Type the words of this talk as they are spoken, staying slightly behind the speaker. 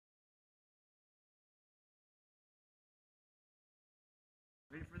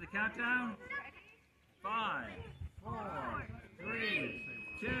Ready for the countdown? 5, 4, 3,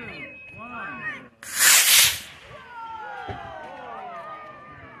 2, 1.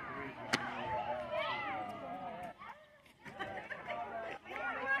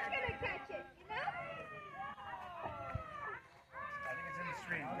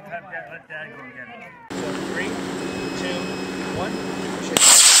 Let Dad go and get it. So 3, 2, 1.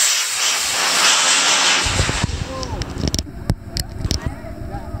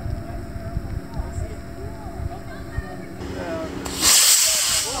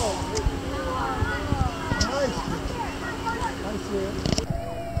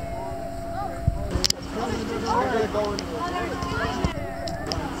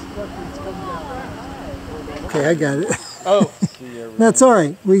 Okay, I got it. Oh. That's all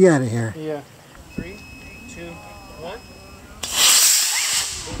right. We got it here. Yeah. 3, 2, 1.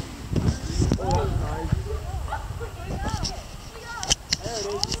 Oh, nice. There it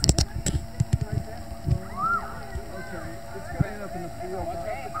is. Okay, it's going to end up in the field. Watch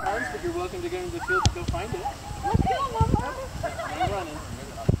out for cars, but you're welcome to get into the field to go find it. Let's go, Mama. I'm running.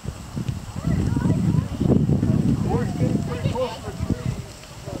 We're getting pretty close for trees.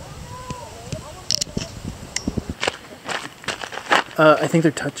 I think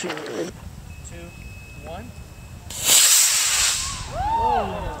they're touching. 2, 1. Whoa!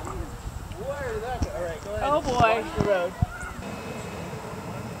 Where did that go? All right, go ahead. Oh boy. Watch the road.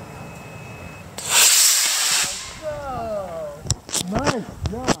 Nice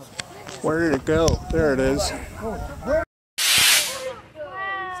job. Where did it go? There it is. Wow.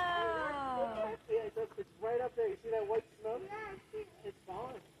 It's right up there. You see that white smoke? It's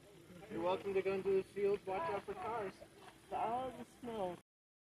falling. You're welcome to go into the field. Watch out for cars. All the smoke.